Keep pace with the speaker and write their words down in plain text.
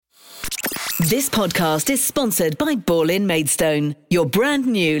This podcast is sponsored by Ball in Maidstone, your brand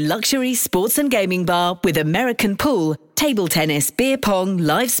new luxury sports and gaming bar with American pool, table tennis, beer pong,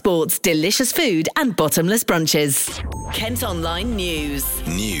 live sports, delicious food and bottomless brunches. Kent Online News.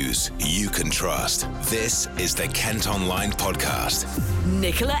 News you can trust. This is the Kent Online Podcast.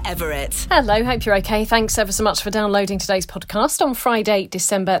 Nicola Everett. Hello, hope you're okay. Thanks ever so much for downloading today's podcast on Friday,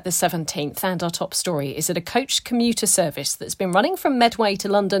 December the 17th. And our top story is that a coach commuter service that's been running from Medway to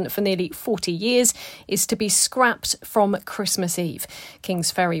London for nearly 40 years is to be scrapped from Christmas Eve.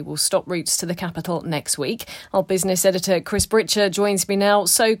 Kings Ferry will stop routes to the capital next week. Our business editor Chris Britcher joins me now.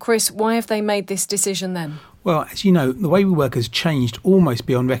 So, Chris, why have they made this decision then? Well, as you know, the way we work has changed almost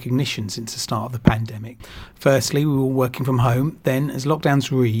beyond recognition since the start of the pandemic. Firstly, we were working from home. Then, as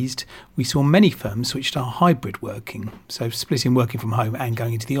lockdowns were eased, we saw many firms switch to hybrid working, so splitting working from home and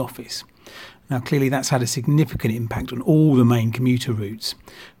going into the office. Now, clearly that's had a significant impact on all the main commuter routes.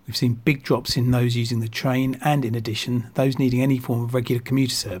 We've seen big drops in those using the train and, in addition, those needing any form of regular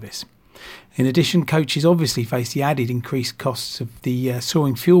commuter service. In addition, coaches obviously face the added increased costs of the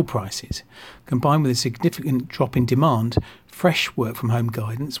soaring fuel prices, combined with a significant drop in demand. Fresh work from home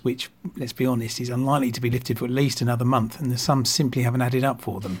guidance, which, let's be honest, is unlikely to be lifted for at least another month, and the sums simply haven't added up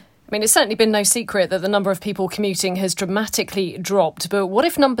for them. I mean, it's certainly been no secret that the number of people commuting has dramatically dropped, but what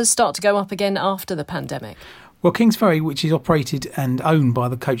if numbers start to go up again after the pandemic? Well, Kings Ferry, which is operated and owned by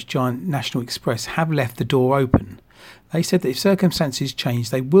the coach giant National Express, have left the door open. They said that if circumstances change,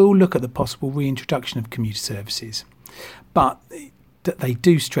 they will look at the possible reintroduction of commuter services. But they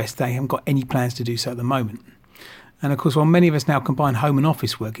do stress they haven't got any plans to do so at the moment. And of course, while many of us now combine home and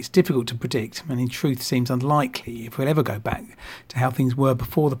office work, it's difficult to predict, and in truth seems unlikely if we'll ever go back to how things were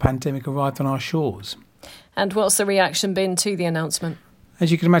before the pandemic arrived on our shores. And what's the reaction been to the announcement?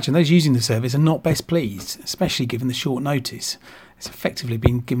 As you can imagine, those using the service are not best pleased, especially given the short notice. It's effectively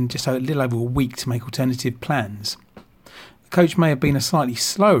been given just a little over a week to make alternative plans. The coach may have been a slightly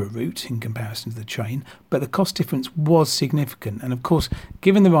slower route in comparison to the train, but the cost difference was significant. And of course,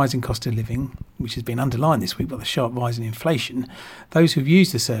 given the rising cost of living, which has been underlined this week by the sharp rise in inflation, those who've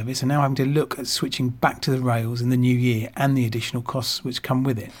used the service are now having to look at switching back to the rails in the new year and the additional costs which come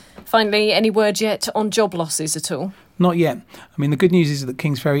with it. Finally, any word yet on job losses at all? Not yet. I mean, the good news is that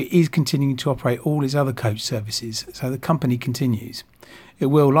Kings Ferry is continuing to operate all its other coach services, so the company continues. It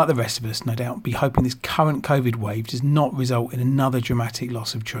will, like the rest of us, no doubt, be hoping this current COVID wave does not result in another dramatic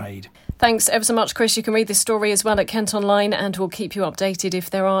loss of trade. Thanks ever so much, Chris. You can read this story as well at Kent Online, and we'll keep you updated if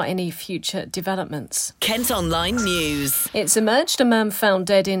there are any future developments. Kent Online News. It's emerged a man found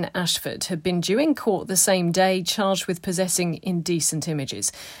dead in Ashford had been due in court the same day, charged with possessing indecent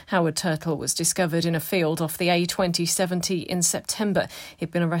images. Howard Turtle was discovered in a field off the A2070 in September.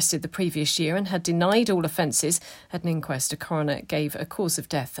 He'd been arrested the previous year and had denied all offences. At an inquest, a coroner gave a cause of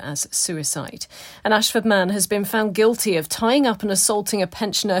death as suicide. An Ashford man has been found guilty of tying up and assaulting a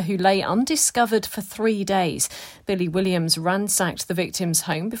pensioner who lay undiscovered for 3 days. Billy Williams ransacked the victim's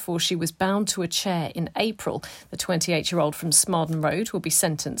home before she was bound to a chair in April. The 28-year-old from Smarden Road will be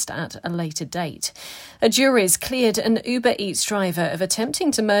sentenced at a later date. A jury's cleared an Uber Eats driver of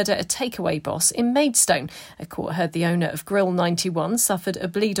attempting to murder a takeaway boss in Maidstone. A court heard the owner of Grill 91 suffered a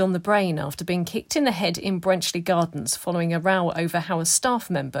bleed on the brain after being kicked in the head in Brenchley Gardens following a row over how a staff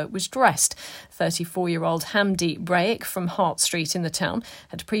member was dressed. 34-year-old Hamdi Braic from Hart Street in the town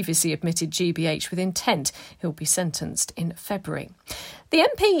had previously admitted GBH with intent. He'll be sentenced in February. The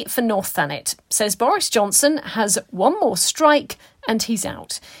MP for North Thanet says Boris Johnson has one more strike and he's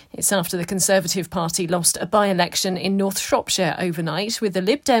out. It's after the Conservative Party lost a by-election in North Shropshire overnight, with the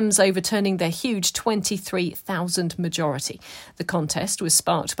Lib Dems overturning their huge 23,000 majority. The contest was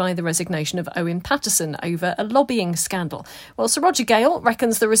sparked by the resignation of Owen Paterson over a lobbying scandal, while Sir Roger Gale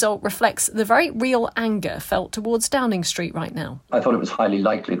reckons the result reflects the very real anger felt towards Downing Street right now. I thought it was highly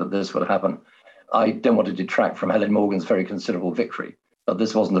likely that this would happen. I don't want to detract from Helen Morgan's very considerable victory. But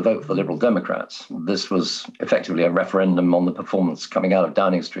this wasn't a vote for the Liberal Democrats. This was effectively a referendum on the performance coming out of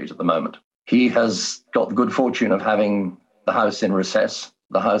Downing Street at the moment. He has got the good fortune of having the House in recess.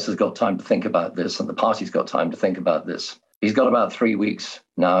 The House has got time to think about this, and the party's got time to think about this. He's got about 3 weeks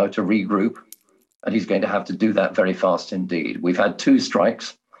now to regroup, and he's going to have to do that very fast indeed. We've had 2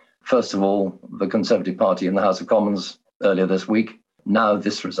 strikes. First of all, the Conservative Party in the House of Commons earlier this week. Now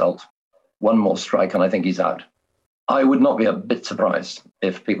this result. One more strike, and I think he's out. I would not be a bit surprised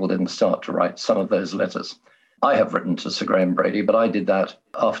if people didn't start to write some of those letters. I have written to Sir Graham Brady, but I did that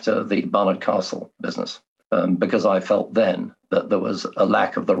after the Barnard Castle business, because I felt then that there was a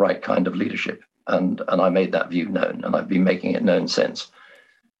lack of the right kind of leadership. And I made that view known, and I've been making it known since.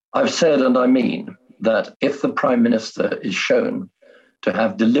 I've said, and I mean, that if the Prime Minister is shown to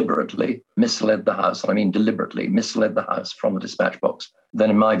have deliberately misled the House, and I mean deliberately misled the House from the dispatch box, then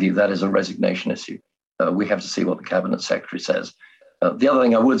in my view, that is a resignation issue. We have to see what the Cabinet Secretary says. The other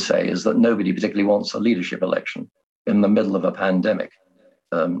thing I would say is that nobody particularly wants a leadership election in the middle of a pandemic.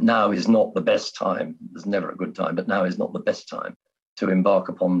 Now is not the best time. There's never a good time, but now is not the best time to embark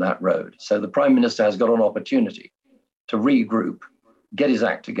upon that road. So the Prime Minister has got an opportunity to regroup, get his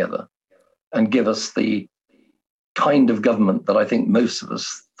act together, and give us the kind of government that I think most of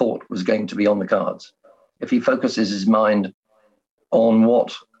us thought was going to be on the cards. If he focuses his mind on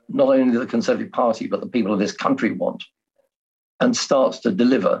what not only the Conservative Party, but the people of this country want, and starts to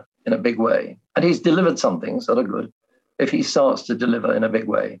deliver in a big way, and he's delivered some things that are good, if he starts to deliver in a big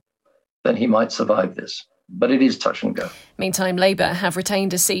way, then he might survive this. But it is touch and go. Meantime, Labour have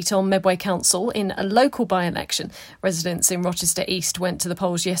retained a seat on Medway Council in a local by-election. Residents in Rochester East went to the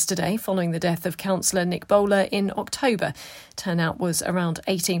polls yesterday following the death of Councillor Nick Bowler in October. Turnout was around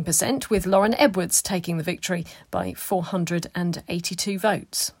 18%, with Lauren Edwards taking the victory by 482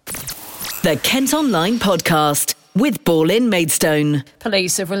 votes. The Kent Online Podcast with Ball in Maidstone.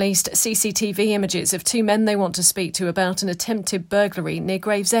 Police have released CCTV images of two men they want to speak to about an attempted burglary near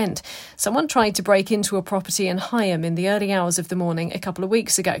Gravesend. Someone tried to break into a property in Higham in the early hours of the morning a couple of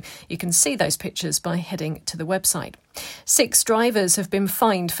weeks ago. You can see those pictures by heading to the website. 6 drivers have been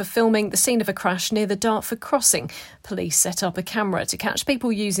fined for filming the scene of a crash near the Dartford crossing. Police set up a camera to catch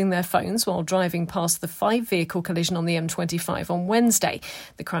people using their phones while driving past the 5-vehicle collision on the M25 on Wednesday.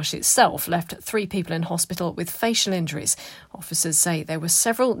 The crash itself left 3 people in hospital with facial injuries. Officers say there were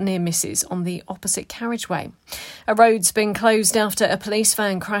several near misses on the opposite carriageway. A road's been closed after a police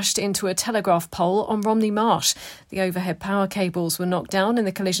van crashed into a telegraph pole on Romney Marsh. The overhead power cables were knocked down in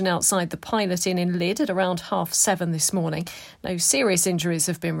the collision outside the Pilot Inn in Lydd at around 7:30 this morning. No serious injuries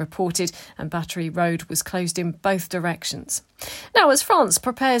have been reported, and Battery Road was closed in both directions. Now, as France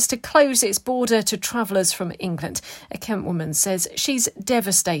prepares to close its border to travellers from England, a Kent woman says she's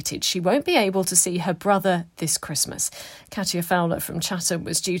devastated she won't be able to see her brother this Christmas. Katya Fowler from Chatham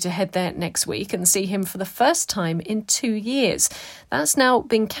was due to head there next week and see him for the first time in 2 years. That's now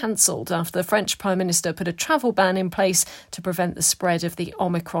been cancelled after the French Prime Minister put a travel ban in place to prevent the spread of the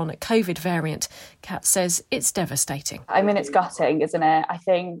Omicron Covid variant. Kat says it's devastating. I mean, it's gutting, isn't it? I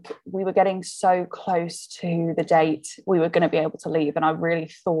think we were getting so close to the date we were going to be able to leave, and I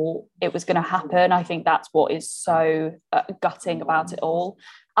really thought it was going to happen. I think that's what is so gutting about it all.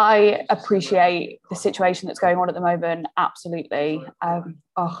 I appreciate the situation that's going on at the moment, absolutely.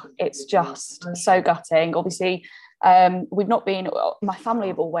 It's just so gutting. Obviously, we've not been, my family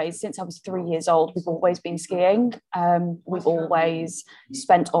have always, since I was 3 years old, we've always been skiing. We've always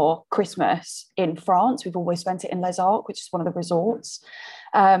spent our Christmas in France. We've always spent it in Les Arcs, which is one of the resorts.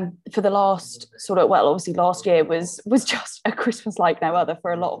 For the last obviously last year was just a Christmas like no other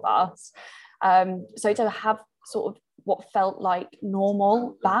for a lot of us. So to have sort of what felt like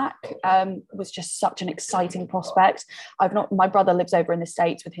normal back was just such an exciting prospect. My brother lives over in the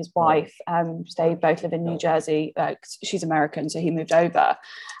States with his wife. They both live in New Jersey. She's American, so he moved over.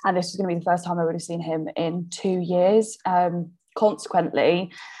 And this was going to be the first time I would have seen him in 2 years.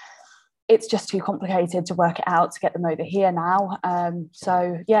 Consequently, it's just too complicated to work it out to get them over here now.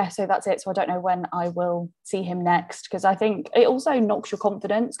 So that's it. So I don't know when I will see him next, because I think it also knocks your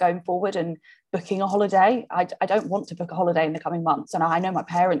confidence going forward and booking a holiday. I don't want to book a holiday in the coming months, and I know my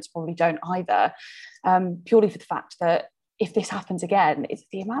parents probably don't either, purely for the fact that if this happens again,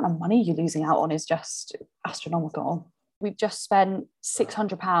 the amount of money you're losing out on is just astronomical. We've just spent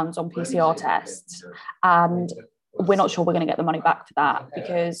 £600 on PCR tests, and we're not sure we're going to get the money back for that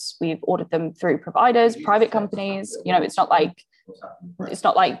because we've ordered them through providers, private companies. You know, it's not like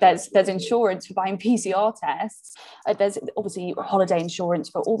there's insurance for buying PCR tests. There's obviously holiday insurance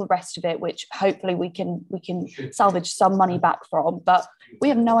for all the rest of it, which hopefully we can salvage some money back from. But we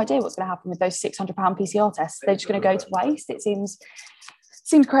have no idea what's going to happen with those £600 PCR tests. They're just going to go to waste. It seems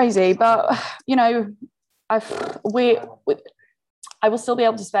crazy, but you know, I will still be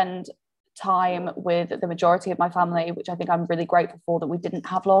able to spend time with the majority of my family, which I think I'm really grateful for that we didn't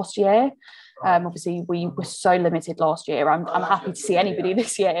have last year. Obviously we were so limited last year. I'm happy to see anybody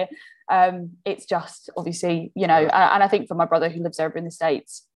this year. It's just obviously, you know, and I think for my brother who lives over in the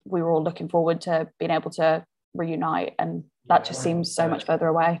States, we were all looking forward to being able to reunite, and that just seems so much further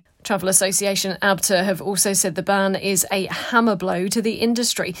away. Travel Association ABTA have also said the ban is a hammer blow to the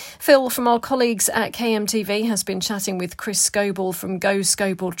industry. Phil from our colleagues at KMTV has been chatting with Chris Scoble from Go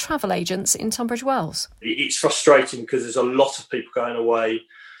Scoble Travel Agents in Tunbridge Wells. It's frustrating because there's a lot of people going away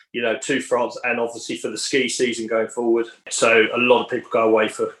to France, and obviously for the ski season going forward. So a lot of people go away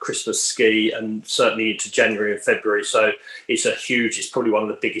for Christmas ski and certainly into January and February. So it's probably one of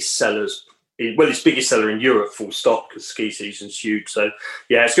the biggest sellers. Well, it's biggest seller in Europe, full stop, because ski season's huge. So,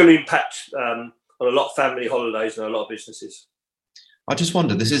 yeah, it's going to impact on a lot of family holidays and a lot of businesses. I just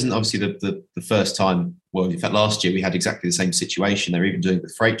wonder, this isn't obviously the first time, well, in fact, last year we had exactly the same situation. They're even doing it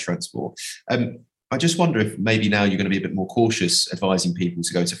with freight transport. I just wonder if maybe now you're going to be a bit more cautious advising people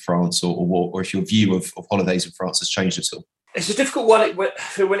to go to France, or if your view of holidays in France has changed at all. It's a difficult one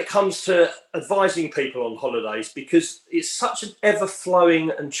when it comes to advising people on holidays, because it's such an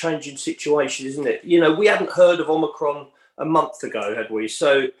ever-flowing and changing situation, isn't it? We hadn't heard of Omicron a month ago, had we?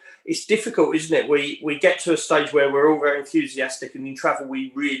 So it's difficult, isn't it? We get to a stage where we're all very enthusiastic, and in travel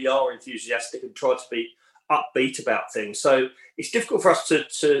we really are enthusiastic and try to be upbeat about things. So it's difficult for us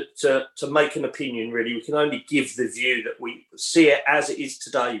to make an opinion, really. We can only give the view that we see it as it is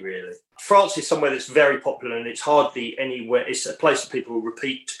today, really. France is somewhere that's very popular, and it's hardly anywhere. It's a place that people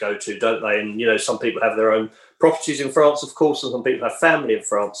repeat to go to, don't they? And, some people have their own properties in France, of course, and some people have family in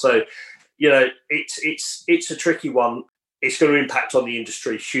France. So, it's a tricky one. It's going to impact on the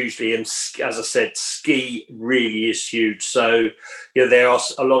industry hugely. And as I said, ski really is huge. So, there are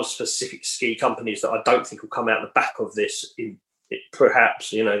a lot of specific ski companies that I don't think will come out the back of this. Perhaps,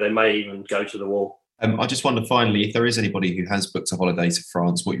 they may even go to the wall. I just wonder, finally, if there is anybody who has booked a holiday to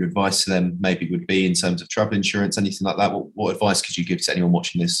France, what your advice to them maybe would be in terms of travel insurance, anything like that. What advice could you give to anyone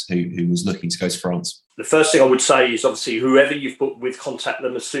watching this who was looking to go to France? The first thing I would say is, obviously, whoever you've booked with, contact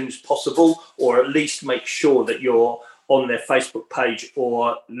them as soon as possible, or at least make sure that you're on their Facebook page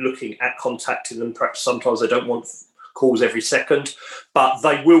or looking at contacting them. Perhaps sometimes they don't want calls every second, but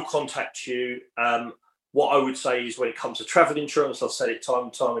they will contact you. What I would say is, when it comes to travel insurance, I've said it time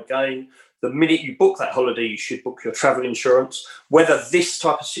and time again, the minute you book that holiday, you should book your travel insurance. Whether this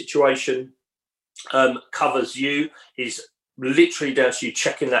type of situation covers you is literally down to you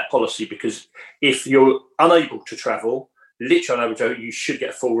checking that policy, because if you're unable to travel, you should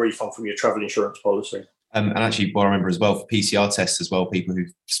get a full refund from your travel insurance policy. And actually, what I remember as well, for PCR tests as well, people who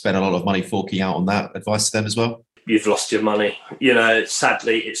spend a lot of money forking out on that, advice to them as well? You've lost your money.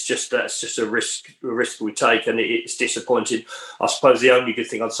 Sadly, it's just a risk we take, and it's disappointing. I suppose the only good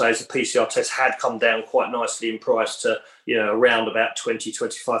thing I'd say is the PCR test had come down quite nicely in price to, around about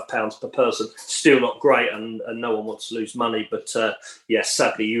 £20-25 per person. Still not great, and no one wants to lose money. But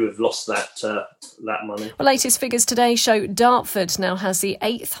sadly, you have lost that money. Well, latest figures today show Dartford now has the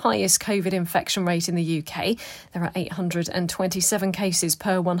 8th highest COVID infection rate in the UK. There are 827 cases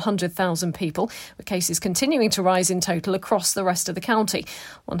per 100,000 people, with cases continuing to rise in total across the rest of the county.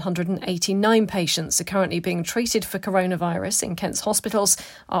 189 patients are currently being treated for coronavirus in Kent's hospitals,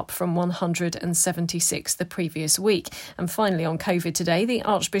 up from 176 the previous week. And finally, on COVID today, the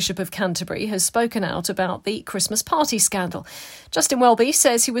Archbishop of Canterbury has spoken out about the Christmas party scandal. Justin Welby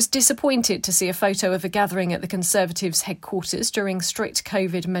says he was disappointed to see a photo of a gathering at the Conservatives' headquarters during strict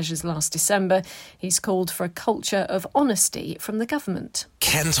COVID measures last December. He's called for a culture of honesty from the government.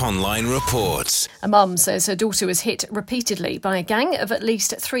 Kent Online reports. A mum says her daughter was hit repeatedly by a gang of at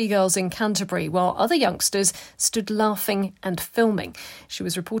least 3 girls in Canterbury, while other youngsters stood laughing and filming. She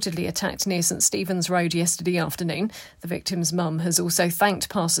was reportedly attacked near St Stephen's Road yesterday afternoon. The victim's mum has also thanked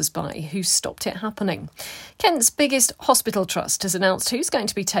passers-by who stopped it happening. Kent's biggest hospital trust has announced who's going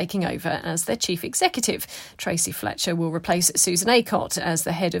to be taking over as their chief executive. Tracy Fletcher will replace Susan Acott as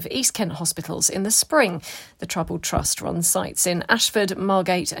the head of East Kent Hospitals in the spring. The troubled trust runs sites in Ashford,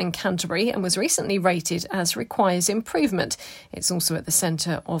 Margate and Canterbury, and was recently rated as requires improvement. It's also at the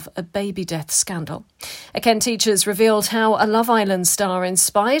centre of a baby death scandal. A Kent teacher's revealed how a Love Island star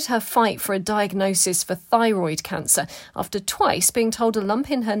inspired her fight for a diagnosis for thyroid cancer after twice being told a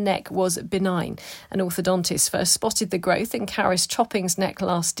lump in her neck was benign. An orthodontist first spotted the growth in Caris Chopping's neck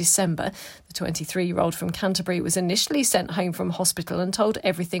last December. The 23-year-old from Canterbury was initially sent home from hospital and told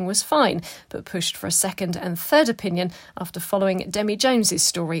everything was fine, but pushed for a second and third opinion after following Demi Jones's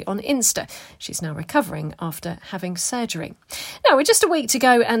story on Insta. She's now recovering after having surgery. Now, we're just a week to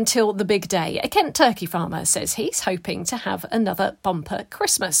go until the big day. A Kent turkey farmer says he's hoping to have another bumper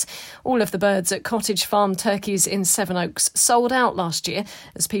Christmas. All of the birds at Cottage Farm Turkeys in Sevenoaks sold out last year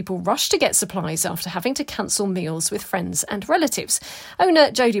as people rushed to get supplies after having to cancel meals with friends and relatives.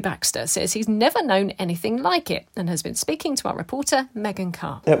 Owner Jodie Baxter says he's never known anything like it and has been speaking to our reporter Megan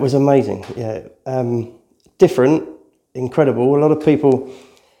Carr. It was amazing, yeah. Different, incredible. A lot of people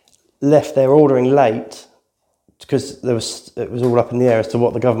left their ordering late because it was all up in the air as to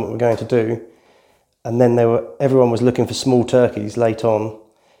what the government were going to do, and then everyone was looking for small turkeys late on.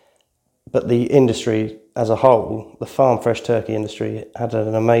 But the industry as a whole, the farm fresh turkey industry, had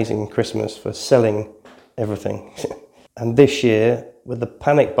an amazing Christmas for selling everything. And this year, with the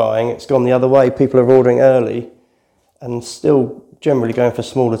panic buying, it's gone the other way. People are ordering early and still generally going for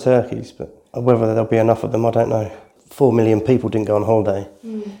smaller turkeys, but whether there'll be enough of them, I don't know. 4 million people didn't go on holiday.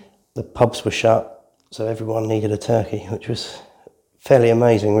 The pubs were shut, so everyone needed a turkey, which was fairly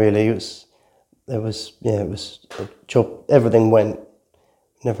amazing, really. It was a job. Everything went.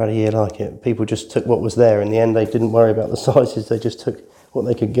 Never had a year like it. People just took what was there. In the end, they didn't worry about the sizes. They just took what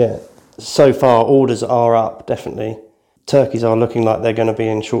they could get. So far, orders are up, definitely. Turkeys are looking like they're going to be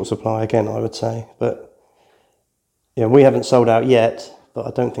in short supply again, I would say. But yeah, we haven't sold out yet, but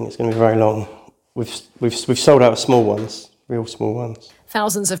I don't think it's going to be very long. We've sold out small ones, real small ones.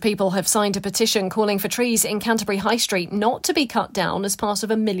 Thousands of people have signed a petition calling for trees in Canterbury High Street not to be cut down as part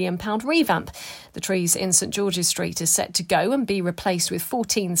of a £1 million revamp. The trees in St George's Street are set to go and be replaced with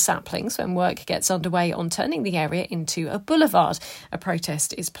 14 saplings when work gets underway on turning the area into a boulevard. A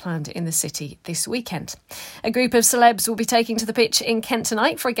protest is planned in the city this weekend. A group of celebs will be taking to the pitch in Kent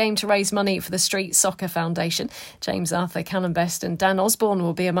tonight for a game to raise money for the Street Soccer Foundation. James Arthur Callenbest and Dan Osborne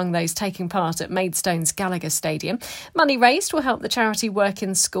will be among those taking part at Maidstone's Gallagher Stadium. Money raised will help the charity work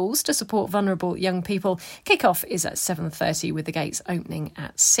in schools to support vulnerable young people. Kick-off is at 7:30 with the gates opening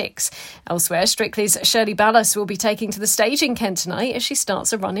at 6. Elsewhere, Strictly's Shirley Ballas will be taking to the stage in Kent tonight as she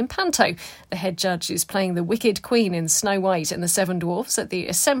starts a run in panto. The head judge is playing the Wicked Queen in Snow White and the Seven Dwarfs at the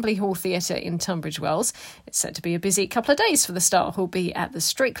Assembly Hall Theatre in Tunbridge Wells. It's set to be a busy couple of days for the star, who'll be at the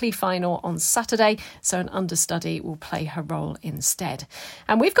Strictly final on Saturday, so an understudy will play her role instead.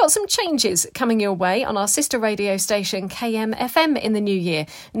 And we've got some changes coming your way on our sister radio station KMFM in the new year.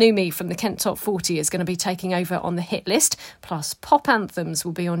 Numi from the Kent Top 40 is going to be taking over on the hit list, plus pop anthems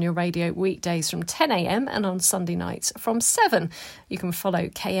will be on your radio weekdays from 10 a.m. and on Sunday nights from 7. You can follow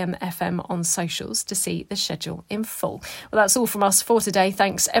KMFM on socials to see the schedule in full. Well, that's all from us for today.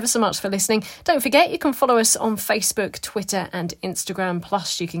 Thanks ever so much for listening. Don't forget, you can follow us on Facebook, Twitter and Instagram.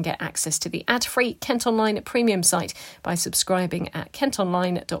 Plus, you can get access to the ad-free Kent Online premium site by subscribing at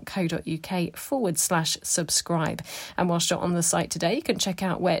kentonline.co.uk/subscribe. And whilst you're on the site today, you can check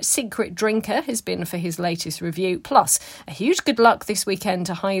out where Secret Drinker has been for his latest review. Plus, a huge good luck this weekend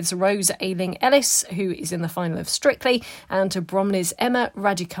to Hythe's Rose Ayling-Ellis, who is in the final of Strictly, and to Bromley's Emma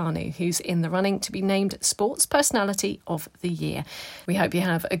Raducanu, who's in the running to be named Sports Personality of the Year. We hope you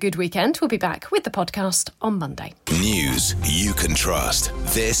have a good weekend. We'll be back with the podcast on Monday. News you can trust.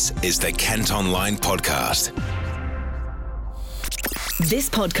 This is the Kent Online Podcast. This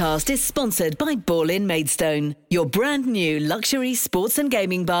podcast is sponsored by Ball-in Maidstone, your brand new luxury sports and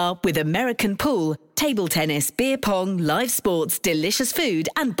gaming bar with American pool, table tennis, beer pong, live sports, delicious food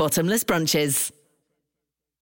and bottomless brunches.